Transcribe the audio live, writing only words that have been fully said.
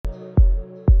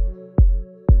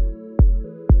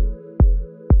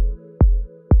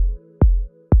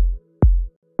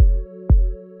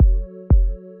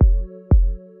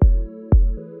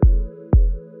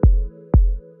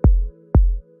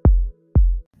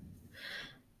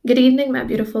Good evening, my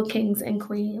beautiful kings and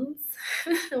queens.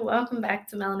 Welcome back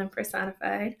to Melanin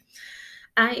Personified.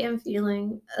 I am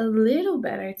feeling a little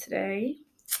better today,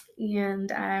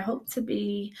 and I hope to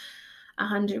be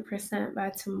 100%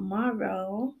 by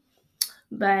tomorrow.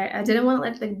 But I didn't want to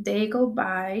let the day go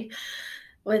by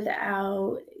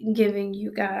without giving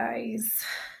you guys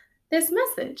this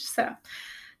message. So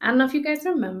I don't know if you guys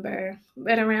remember,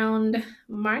 but around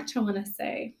March, I want to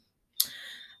say,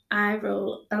 I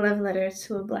wrote a love letter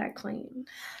to a Black queen.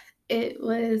 It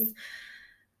was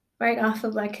right off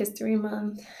of Black History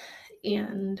Month,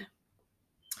 and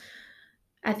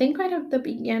I think right at the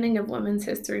beginning of Women's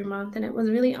History Month, and it was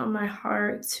really on my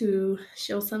heart to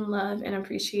show some love and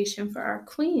appreciation for our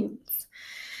queens.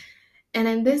 And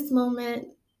in this moment,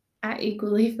 I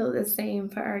equally feel the same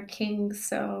for our kings.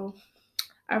 So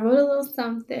I wrote a little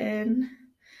something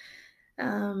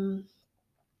um,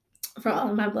 for all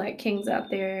of my Black kings out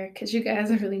there because you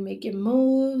guys are really making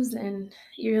moves and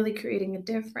you're really creating a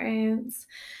difference.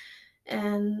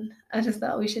 And I just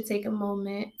thought we should take a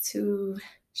moment to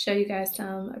show you guys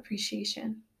some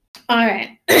appreciation. All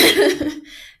right, here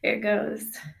it goes.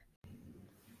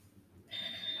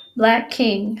 Black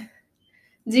King,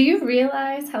 do you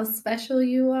realize how special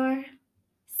you are?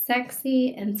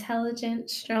 Sexy, intelligent,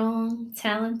 strong,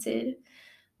 talented.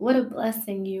 What a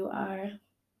blessing you are.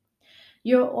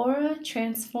 Your aura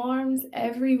transforms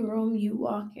every room you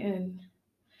walk in.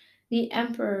 The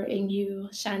Emperor in you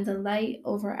shines a light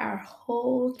over our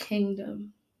whole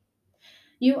kingdom.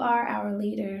 You are our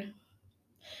leader.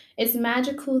 It's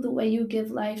magical the way you give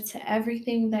life to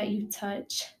everything that you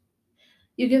touch.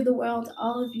 You give the world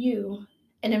all of you,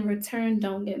 and in return,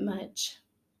 don't get much.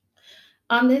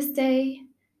 On this day,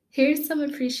 here's some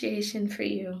appreciation for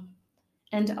you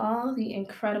and all the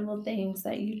incredible things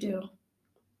that you do.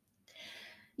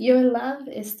 Your love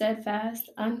is steadfast,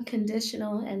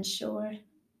 unconditional, and sure.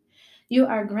 You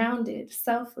are grounded,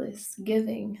 selfless,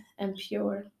 giving, and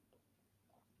pure.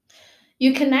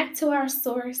 You connect to our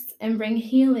source and bring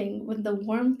healing with the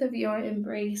warmth of your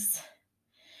embrace.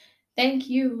 Thank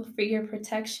you for your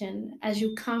protection as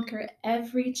you conquer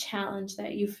every challenge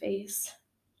that you face.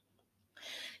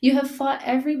 You have fought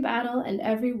every battle and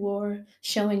every war,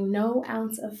 showing no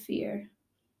ounce of fear.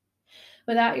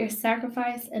 Without your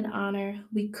sacrifice and honor,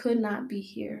 we could not be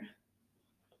here.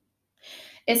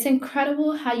 It's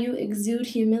incredible how you exude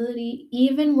humility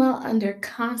even while under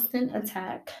constant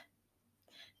attack.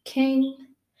 King,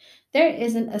 there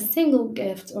isn't a single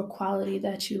gift or quality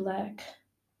that you lack.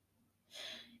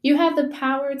 You have the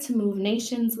power to move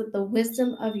nations with the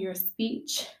wisdom of your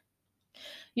speech.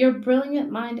 Your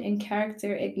brilliant mind and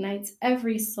character ignites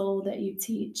every soul that you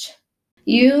teach.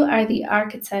 You are the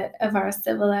architect of our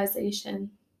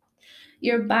civilization.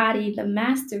 Your body, the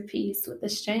masterpiece with the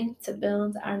strength to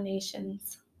build our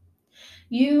nations.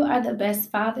 You are the best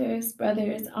fathers,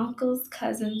 brothers, uncles,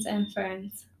 cousins, and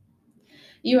friends.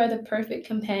 You are the perfect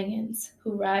companions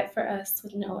who ride for us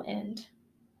with no end.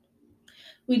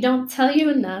 We don't tell you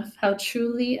enough how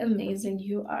truly amazing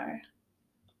you are.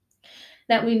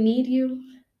 That we need you,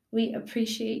 we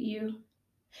appreciate you,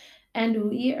 and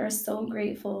we are so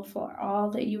grateful for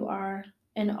all that you are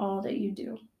and all that you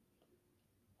do.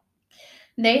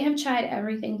 They have tried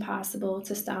everything possible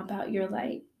to stomp out your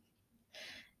light,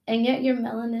 and yet your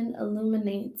melanin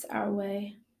illuminates our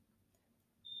way.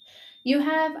 You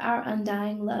have our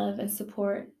undying love and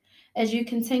support as you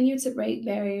continue to break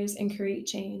barriers and create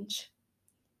change.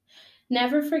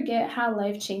 Never forget how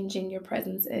life changing your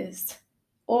presence is,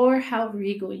 or how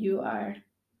regal you are.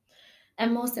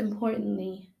 And most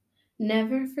importantly,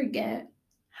 never forget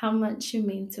how much you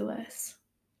mean to us.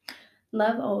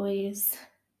 Love always,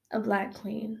 a Black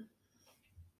Queen.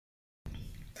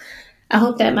 I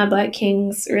hope that my Black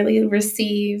Kings really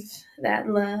receive that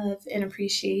love and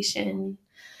appreciation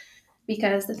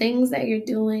because the things that you're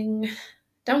doing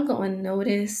don't go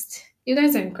unnoticed. You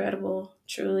guys are incredible,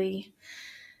 truly.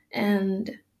 And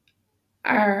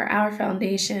our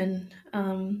foundation.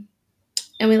 And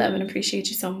we love and appreciate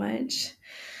you so much.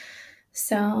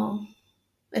 So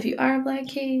if you are a Black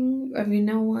King or if you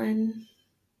know one,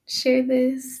 share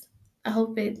this. I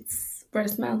hope it's brought a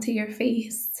smile to your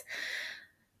face,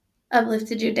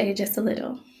 uplifted your day just a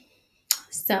little.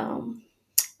 So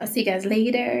I'll see you guys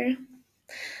later.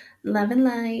 Love and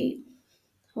light.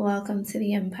 Welcome to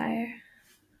the Empire.